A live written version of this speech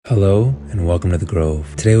Hello and welcome to the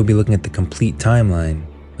Grove. Today we'll be looking at the complete timeline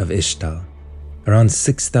of Ixtal. Around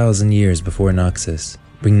 6,000 years before Noxus,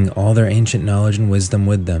 bringing all their ancient knowledge and wisdom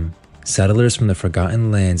with them, settlers from the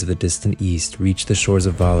forgotten lands of the distant east reached the shores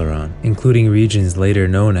of Valeron, including regions later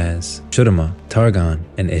known as Shurima, Targon,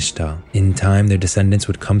 and Ixtal. In time, their descendants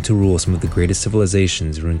would come to rule some of the greatest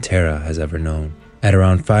civilizations Runeterra has ever known. At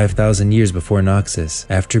around 5,000 years before Noxus,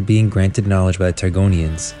 after being granted knowledge by the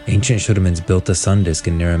Targonians, ancient Shuramans built a sun disk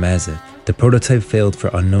in Neramazith. The prototype failed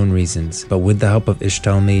for unknown reasons, but with the help of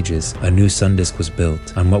Ixtal mages, a new sun disk was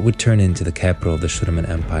built on what would turn into the capital of the Shuraman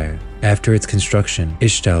Empire. After its construction,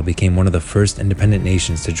 Ixtal became one of the first independent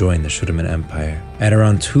nations to join the Shuraman Empire. At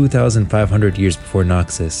around 2,500 years before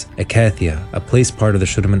Noxus, Ikathia, a place part of the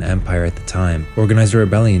Shuraman Empire at the time, organized a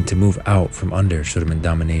rebellion to move out from under Shuraman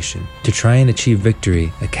domination. To try and achieve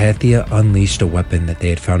victory, Ikathia unleashed a weapon that they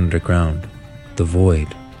had found underground. The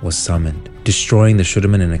Void was summoned, destroying the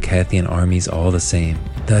Shuraman and Ikathian armies all the same.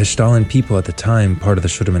 The Ixtalan people at the time, part of the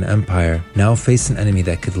Shuraman Empire, now faced an enemy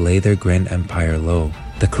that could lay their grand empire low.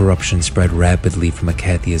 The corruption spread rapidly from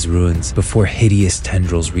Ikathia's ruins before hideous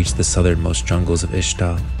tendrils reached the southernmost jungles of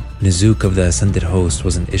Ixtal. Nizuk of the Ascended Host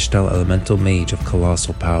was an Ixtal elemental mage of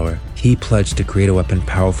colossal power. He pledged to create a weapon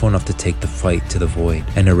powerful enough to take the fight to the Void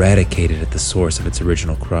and eradicate it at the source of its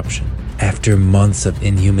original corruption. After months of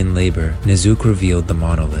inhuman labor, Nizuk revealed the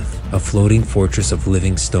Monolith, a floating fortress of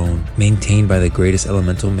living stone maintained by the greatest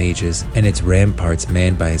elemental mages and its ramparts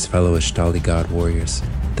manned by his fellow Ixtali god warriors.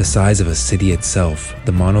 The size of a city itself,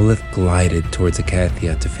 the Monolith glided towards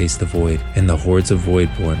Ikathia to face the Void and the hordes of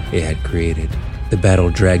Voidborn it had created. The battle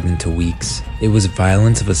dragged into weeks. It was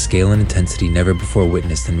violence of a scale and intensity never before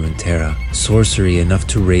witnessed in Runeterra. Sorcery enough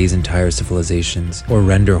to raise entire civilizations or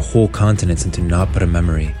render whole continents into naught but a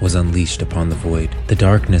memory was unleashed upon the Void. The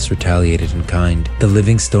darkness retaliated in kind. The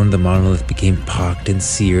living stone of the Monolith became pocked and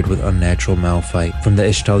seared with unnatural malphite, from the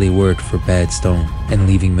Ixtali word for bad stone, and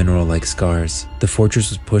leaving mineral-like scars. The fortress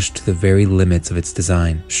was pushed to the very limits of its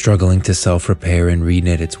design, struggling to self-repair and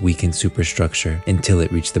reknit its weakened superstructure until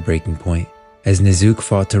it reached the breaking point. As Nizuk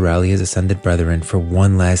fought to rally his ascended brethren for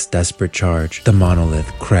one last desperate charge, the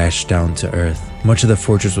Monolith crashed down to earth. Much of the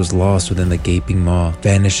fortress was lost within the gaping maw,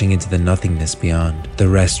 vanishing into the nothingness beyond. The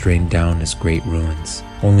rest rained down as great ruins.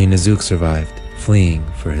 Only Nizuk survived, fleeing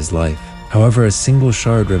for his life. However, a single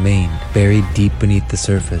shard remained, buried deep beneath the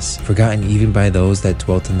surface. Forgotten even by those that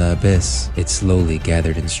dwelt in the abyss, it slowly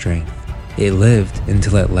gathered in strength. It lived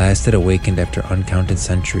until at last it awakened after uncounted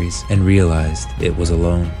centuries and realized it was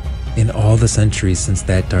alone. In all the centuries since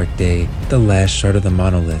that dark day, the last shard of the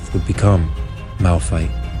Monolith would become malphite.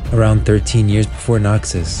 Around 13 years before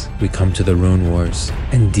Noxus, we come to the Rune Wars,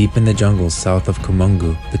 and deep in the jungles south of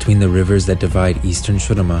Kumungu, between the rivers that divide eastern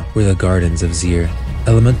Shurima, were the gardens of Zir.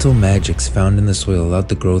 Elemental magics found in the soil allowed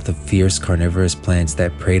the growth of fierce carnivorous plants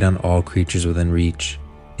that preyed on all creatures within reach.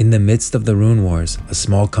 In the midst of the Rune Wars, a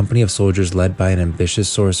small company of soldiers led by an ambitious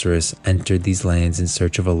sorceress entered these lands in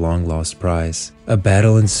search of a long-lost prize. A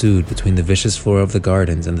battle ensued between the vicious flora of the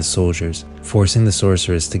gardens and the soldiers, forcing the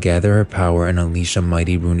sorceress to gather her power and unleash a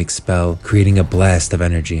mighty runic spell, creating a blast of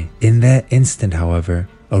energy. In that instant, however,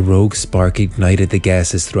 a rogue spark ignited the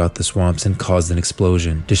gases throughout the swamps and caused an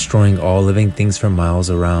explosion, destroying all living things for miles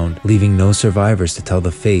around, leaving no survivors to tell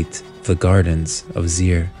the fate of the gardens of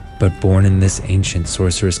Zir. But born in this ancient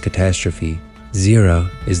sorcerous catastrophe,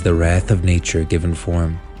 Zira is the wrath of nature given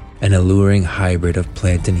form, an alluring hybrid of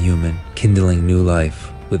plant and human, kindling new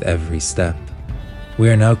life with every step.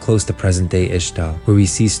 We are now close to present-day Ixtal, where we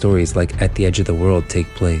see stories like At the Edge of the World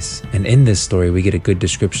take place, and in this story we get a good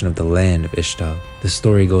description of the land of Ixtal. The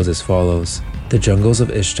story goes as follows. The jungles of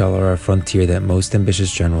Ixtal are a frontier that most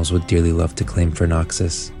ambitious generals would dearly love to claim for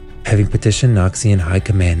Noxus. Having petitioned Noxian High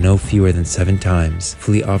Command no fewer than 7 times,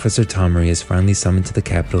 Fleet Officer Tomari is finally summoned to the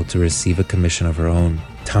capital to receive a commission of her own.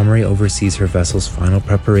 Tomari oversees her vessel's final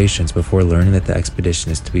preparations before learning that the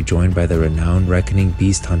expedition is to be joined by the renowned reckoning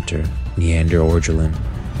beast hunter, Neander Orgelin.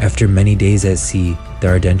 After many days at sea, the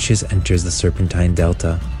Ardentius enters the Serpentine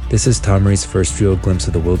Delta. This is Tomari's first real glimpse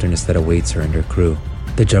of the wilderness that awaits her and her crew.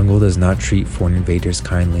 The jungle does not treat foreign invaders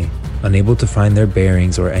kindly. Unable to find their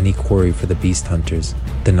bearings or any quarry for the beast hunters,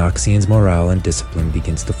 the Noxians' morale and discipline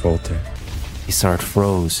begins to falter. Isart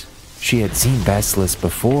froze. She had seen basilisks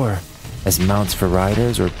before, as mounts for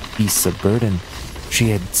riders or beasts of burden. She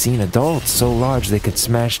had seen adults so large they could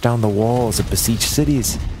smash down the walls of besieged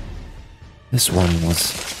cities. This one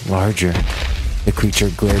was larger. The creature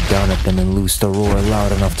glared down at them and loosed a roar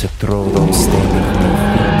loud enough to throw those standing on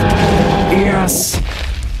their feet. Yes!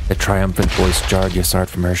 The triumphant voice jarred Isart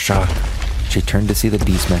from her shock. She turned to see the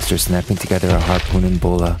Beastmaster snapping together a harpoon and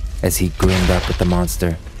bola as he grinned up at the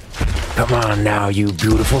monster. Come on now, you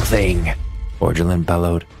beautiful thing, Orgelin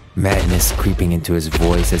bellowed, madness creeping into his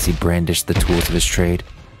voice as he brandished the tools of his trade.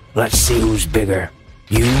 Let's see who's bigger,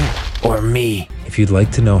 you or me. If you'd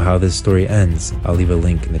like to know how this story ends, I'll leave a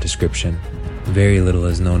link in the description. Very little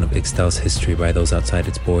is known of Ixtal's history by those outside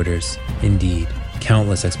its borders. Indeed,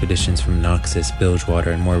 countless expeditions from Noxus,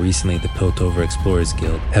 Bilgewater, and more recently the Piltover Explorers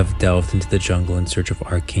Guild have delved into the jungle in search of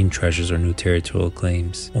arcane treasures or new territorial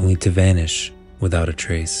claims, only to vanish without a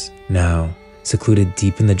trace. Now, secluded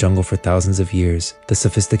deep in the jungle for thousands of years, the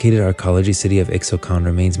sophisticated arcology city of Ixocan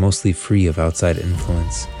remains mostly free of outside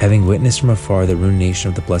influence. Having witnessed from afar the rune nation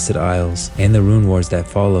of the Blessed Isles and the rune wars that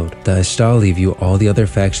followed, the Ixtali view all the other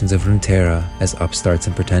factions of Runeterra as upstarts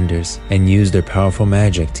and pretenders, and use their powerful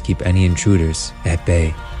magic to keep any intruders at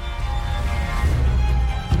bay.